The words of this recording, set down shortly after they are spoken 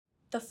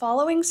The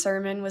following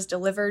sermon was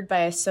delivered by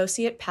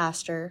Associate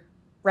Pastor,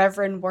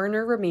 Reverend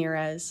Werner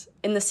Ramirez,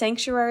 in the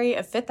sanctuary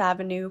of Fifth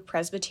Avenue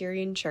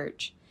Presbyterian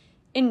Church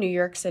in New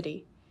York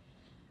City.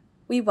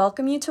 We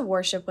welcome you to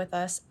worship with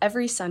us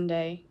every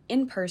Sunday,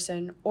 in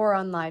person or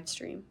on live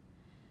stream.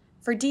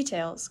 For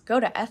details, go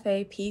to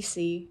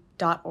fapc.org.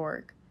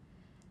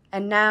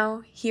 And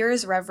now, here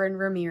is Reverend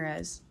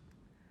Ramirez.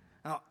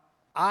 Now,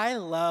 I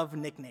love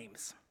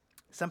nicknames.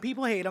 Some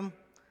people hate them,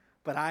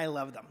 but I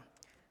love them.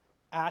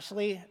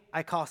 Ashley,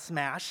 I call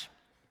Smash.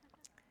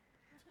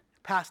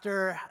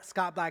 Pastor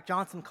Scott Black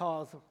Johnson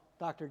calls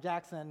Dr.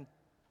 Jackson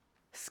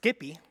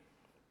Skippy.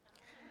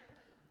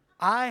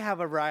 I have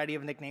a variety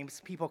of nicknames.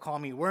 People call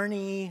me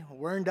Wernie,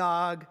 Wern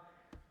Dog.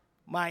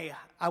 My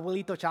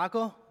abuelito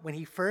Chaco, when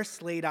he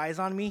first laid eyes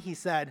on me, he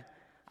said,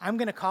 I'm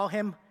going to call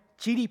him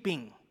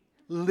Chiriping.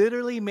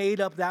 Literally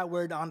made up that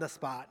word on the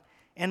spot.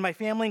 And my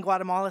family in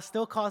Guatemala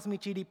still calls me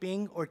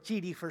Chiriping, or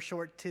Chiri for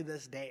short, to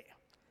this day.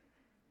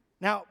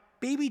 Now,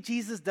 baby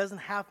Jesus doesn't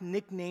have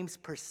nicknames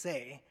per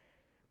se,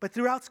 but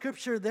throughout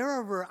Scripture, there are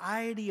a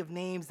variety of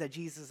names that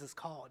Jesus is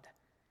called.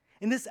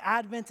 In this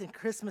Advent and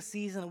Christmas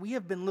season, we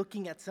have been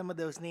looking at some of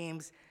those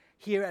names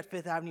here at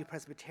Fifth Avenue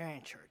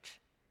Presbyterian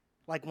Church,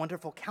 like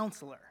Wonderful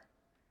Counselor,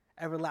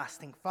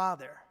 Everlasting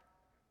Father,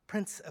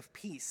 Prince of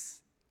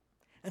Peace.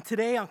 And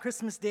today, on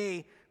Christmas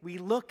Day, we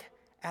look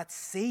at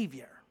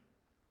Savior.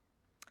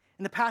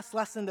 In the past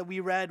lesson that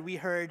we read, we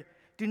heard,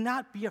 "Do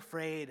not be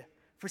afraid,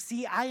 for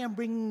see, I am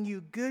bringing you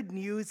good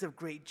news of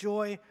great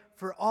joy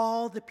for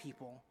all the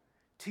people.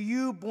 To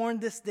you born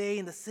this day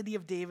in the city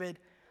of David,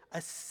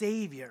 a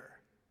Savior,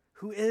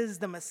 who is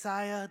the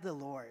Messiah, the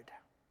Lord."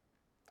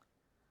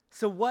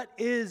 So what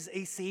is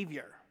a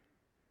Savior?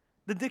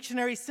 The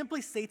dictionary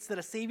simply states that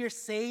a Savior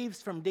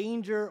saves from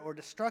danger or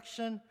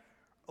destruction,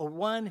 or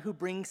one who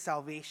brings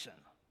salvation.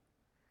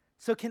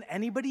 So can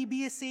anybody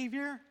be a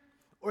Savior,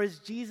 or is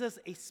Jesus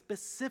a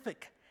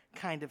specific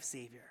kind of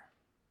Savior?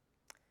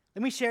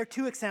 Let me share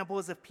two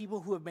examples of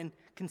people who have been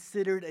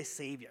considered a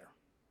savior.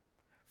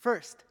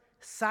 First,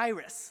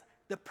 Cyrus,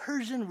 the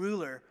Persian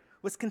ruler,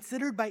 was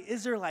considered by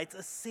Israelites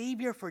a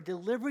savior for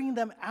delivering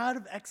them out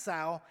of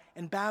exile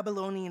and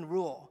Babylonian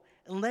rule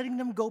and letting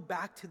them go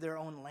back to their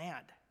own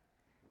land.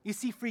 You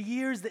see, for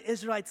years, the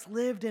Israelites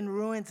lived in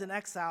ruins and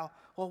exile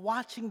while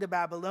watching the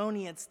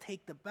Babylonians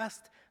take the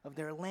best of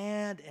their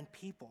land and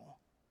people.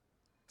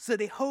 So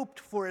they hoped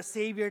for a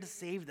savior to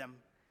save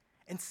them,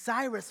 and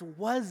Cyrus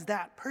was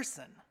that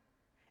person.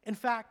 In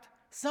fact,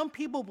 some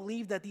people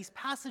believe that these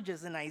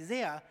passages in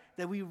Isaiah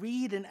that we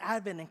read in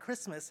Advent and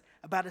Christmas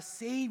about a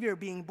Savior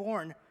being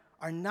born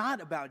are not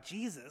about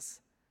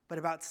Jesus, but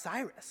about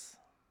Cyrus.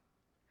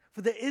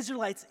 For the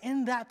Israelites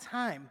in that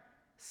time,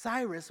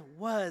 Cyrus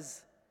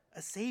was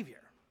a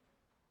Savior.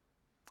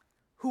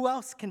 Who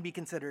else can be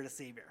considered a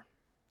Savior?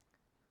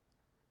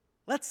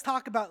 Let's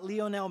talk about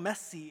Lionel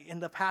Messi in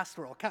the past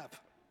World Cup.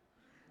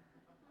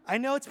 I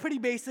know it's pretty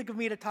basic of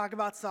me to talk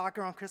about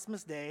soccer on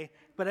Christmas Day,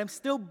 but I'm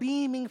still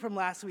beaming from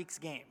last week's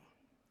game.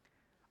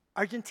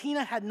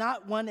 Argentina had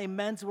not won a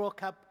men's World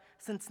Cup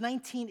since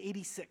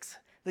 1986,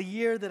 the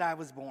year that I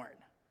was born.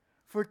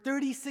 For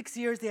 36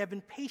 years, they have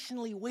been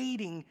patiently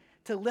waiting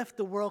to lift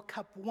the World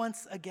Cup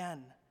once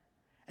again.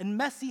 And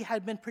Messi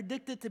had been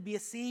predicted to be a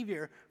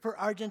savior for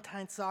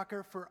Argentine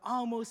soccer for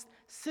almost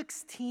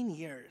 16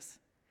 years.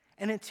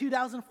 And in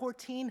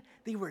 2014,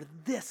 they were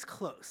this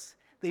close.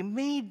 They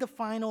made the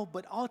final,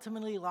 but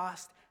ultimately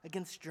lost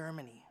against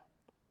Germany.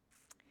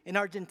 In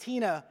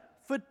Argentina,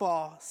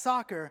 football,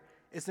 soccer,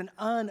 is an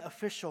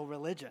unofficial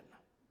religion.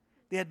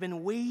 They had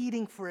been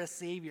waiting for a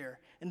savior,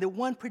 and the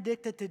one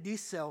predicted to do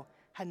so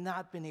had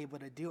not been able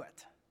to do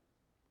it.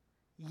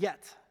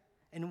 Yet,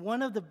 in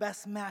one of the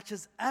best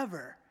matches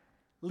ever,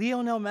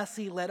 Lionel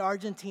Messi led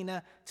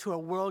Argentina to a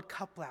World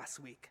Cup last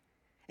week,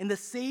 and the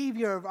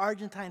savior of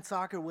Argentine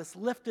soccer was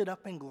lifted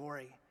up in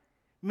glory.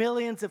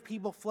 Millions of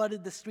people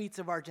flooded the streets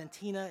of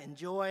Argentina in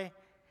joy.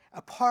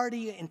 A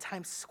party in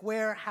Times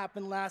Square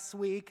happened last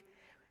week.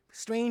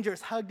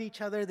 Strangers hugged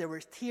each other. There were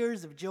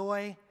tears of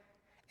joy.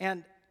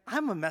 And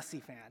I'm a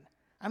Messi fan.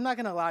 I'm not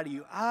going to lie to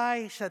you.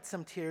 I shed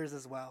some tears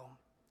as well.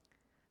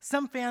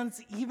 Some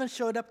fans even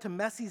showed up to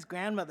Messi's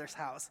grandmother's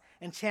house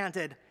and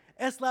chanted,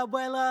 "Es la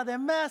abuela de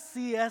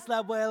Messi, es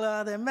la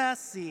abuela de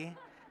Messi,"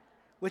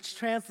 which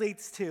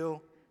translates to,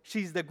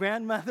 "She's the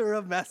grandmother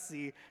of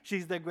Messi,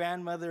 she's the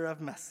grandmother of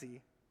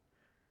Messi."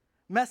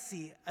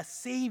 Messi, a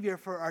savior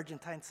for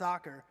Argentine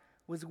soccer,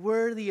 was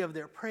worthy of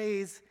their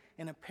praise,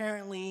 and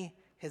apparently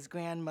his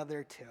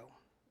grandmother too.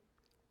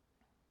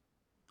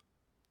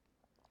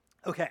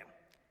 Okay,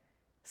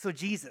 so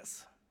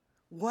Jesus.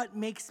 What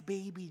makes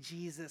baby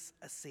Jesus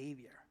a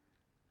savior?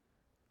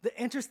 The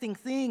interesting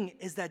thing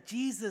is that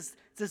Jesus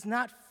does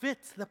not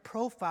fit the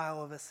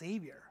profile of a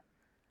savior.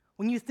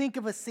 When you think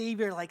of a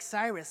savior like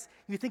Cyrus,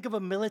 you think of a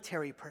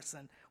military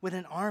person with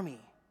an army.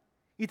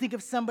 You think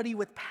of somebody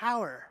with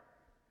power.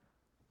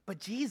 But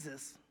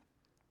Jesus,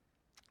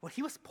 well,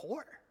 he was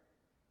poor.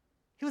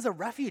 He was a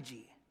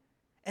refugee,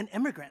 an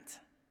immigrant.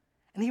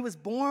 And he was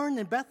born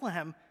in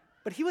Bethlehem,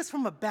 but he was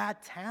from a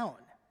bad town.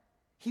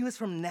 He was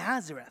from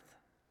Nazareth.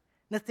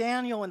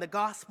 Nathanael in the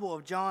Gospel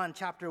of John,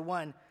 chapter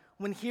 1,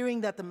 when hearing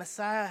that the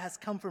Messiah has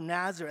come from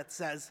Nazareth,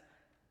 says,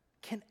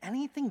 "Can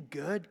anything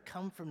good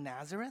come from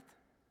Nazareth?"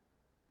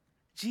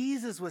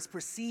 Jesus was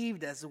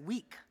perceived as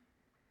weak.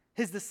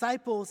 His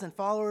disciples and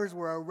followers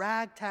were a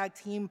ragtag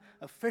team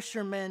of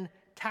fishermen,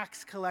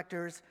 tax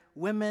collectors,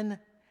 women,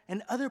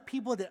 and other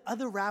people that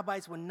other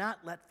rabbis would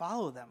not let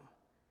follow them.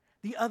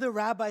 The other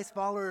rabbis'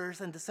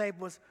 followers and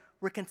disciples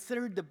were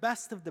considered the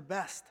best of the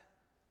best.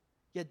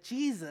 Yet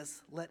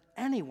Jesus let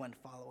anyone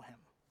follow him.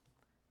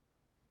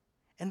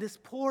 And this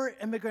poor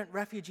immigrant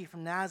refugee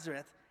from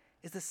Nazareth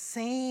is the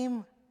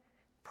same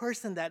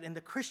person that in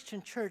the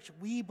Christian church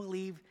we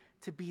believe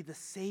to be the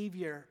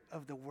Savior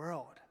of the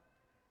world.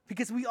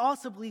 Because we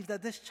also believe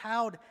that this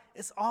child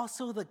is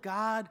also the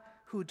God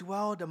who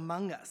dwelled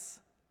among us,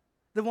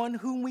 the one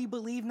whom we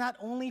believe not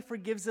only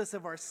forgives us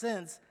of our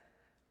sins,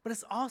 but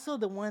is also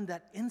the one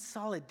that in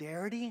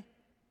solidarity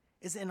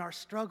is in our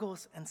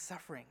struggles and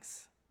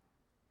sufferings,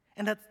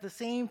 and at the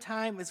same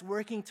time is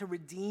working to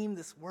redeem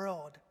this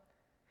world.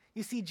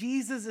 You see,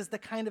 Jesus is the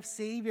kind of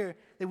Savior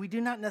that we do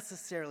not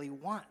necessarily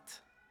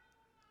want,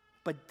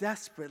 but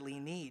desperately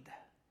need.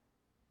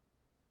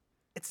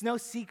 It's no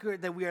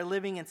secret that we are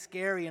living in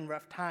scary and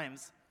rough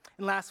times.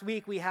 And last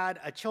week we had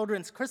a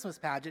children's Christmas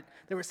pageant.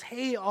 There was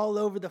hay all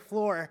over the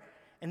floor,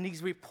 and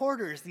these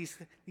reporters, these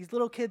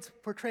little kids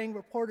portraying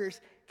reporters,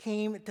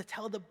 came to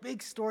tell the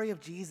big story of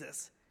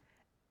Jesus.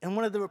 And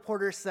one of the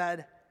reporters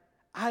said,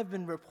 "I've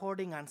been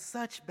reporting on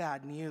such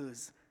bad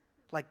news,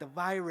 like the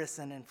virus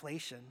and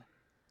inflation.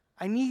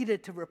 I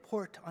needed to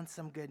report on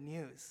some good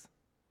news."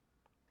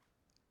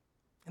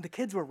 And the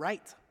kids were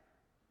right.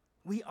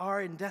 We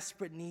are in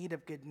desperate need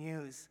of good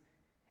news,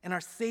 and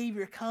our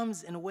Savior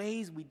comes in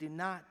ways we do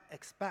not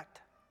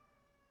expect.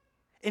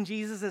 In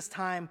Jesus'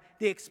 time,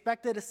 they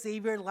expected a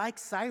Savior like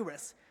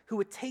Cyrus, who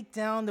would take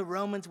down the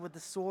Romans with the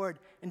sword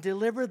and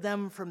deliver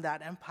them from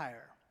that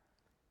empire.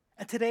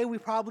 And today we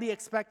probably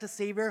expect a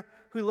Savior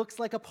who looks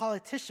like a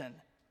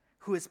politician,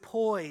 who is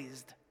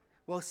poised,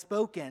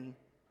 well-spoken,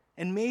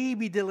 and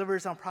maybe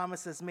delivers on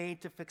promises made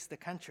to fix the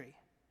country.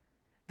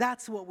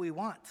 That's what we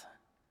want.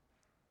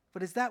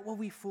 But is that what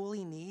we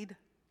fully need?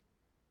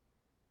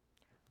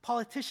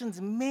 Politicians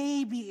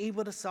may be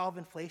able to solve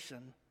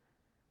inflation,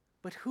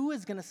 but who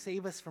is going to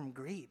save us from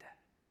greed?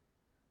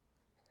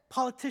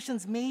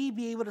 Politicians may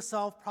be able to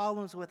solve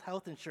problems with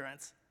health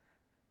insurance,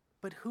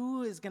 but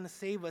who is going to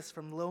save us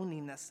from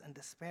loneliness and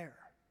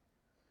despair?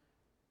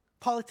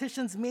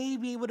 Politicians may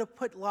be able to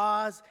put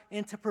laws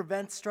in to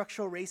prevent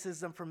structural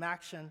racism from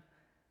action,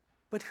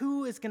 but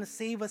who is going to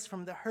save us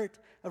from the hurt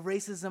of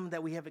racism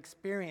that we have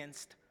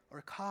experienced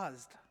or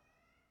caused?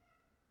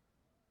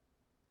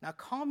 Now,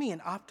 call me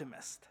an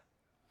optimist,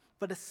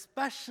 but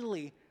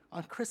especially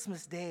on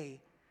Christmas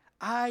Day,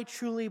 I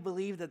truly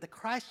believe that the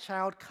Christ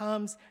child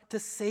comes to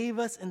save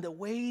us in the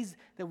ways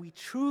that we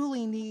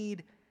truly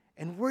need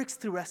and works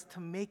through us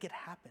to make it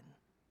happen.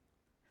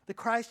 The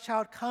Christ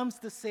child comes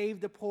to save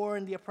the poor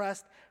and the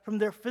oppressed from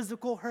their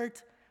physical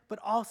hurt, but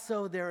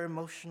also their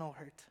emotional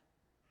hurt.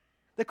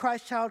 The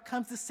Christ child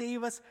comes to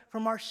save us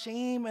from our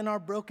shame and our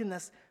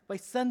brokenness by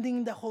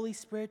sending the Holy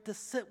Spirit to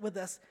sit with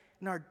us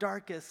in our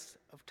darkest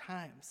of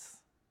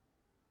times.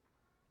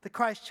 The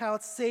Christ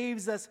child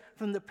saves us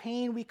from the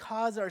pain we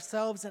cause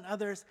ourselves and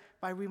others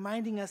by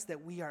reminding us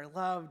that we are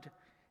loved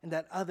and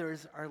that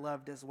others are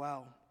loved as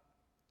well.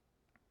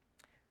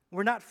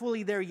 We're not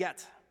fully there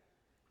yet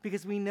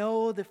because we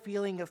know the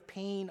feeling of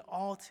pain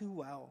all too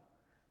well.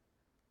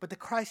 But the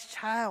Christ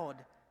child,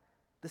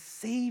 the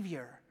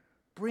Savior,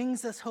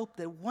 brings us hope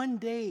that one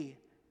day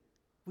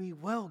we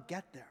will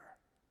get there.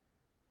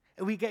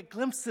 And we get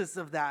glimpses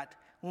of that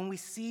when we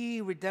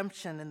see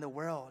redemption in the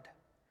world.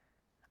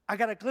 I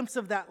got a glimpse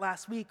of that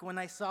last week when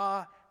I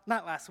saw,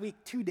 not last week,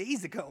 2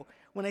 days ago,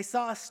 when I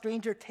saw a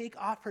stranger take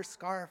off her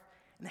scarf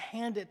and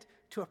hand it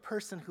to a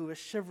person who was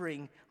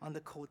shivering on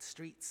the cold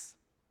streets.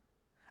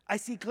 I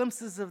see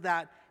glimpses of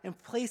that in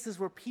places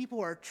where people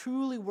are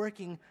truly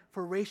working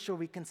for racial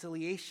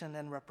reconciliation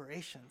and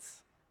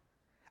reparations.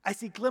 I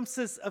see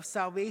glimpses of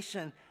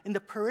salvation in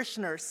the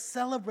parishioners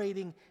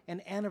celebrating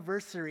an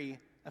anniversary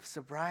of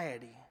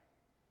sobriety.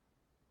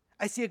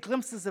 I see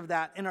glimpses of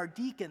that in our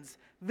deacons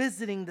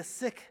visiting the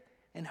sick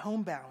and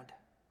homebound.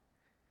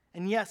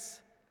 And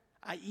yes,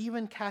 I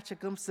even catch a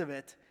glimpse of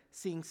it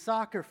seeing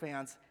soccer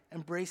fans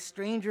embrace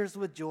strangers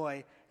with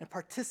joy and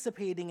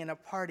participating in a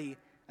party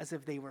as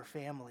if they were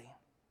family.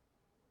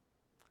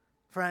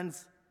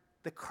 Friends,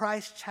 the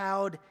Christ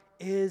child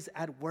is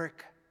at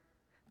work.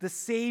 The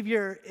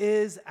Savior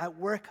is at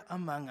work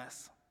among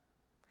us.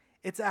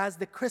 It's as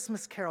the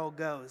Christmas carol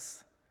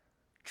goes.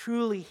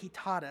 Truly, he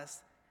taught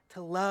us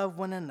to love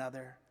one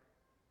another.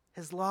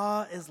 His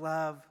law is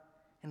love,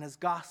 and his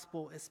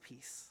gospel is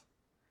peace.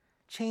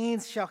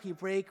 Chains shall he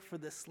break, for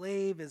the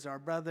slave is our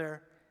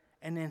brother,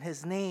 and in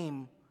his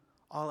name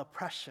all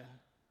oppression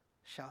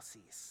shall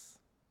cease.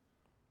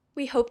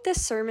 We hope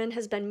this sermon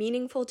has been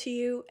meaningful to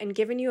you and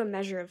given you a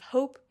measure of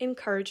hope,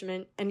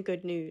 encouragement, and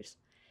good news.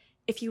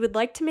 If you would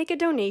like to make a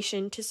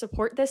donation to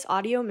support this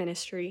audio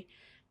ministry,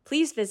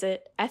 please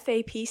visit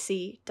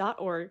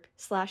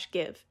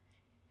fapc.org/give.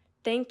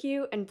 Thank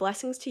you and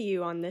blessings to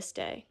you on this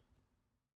day.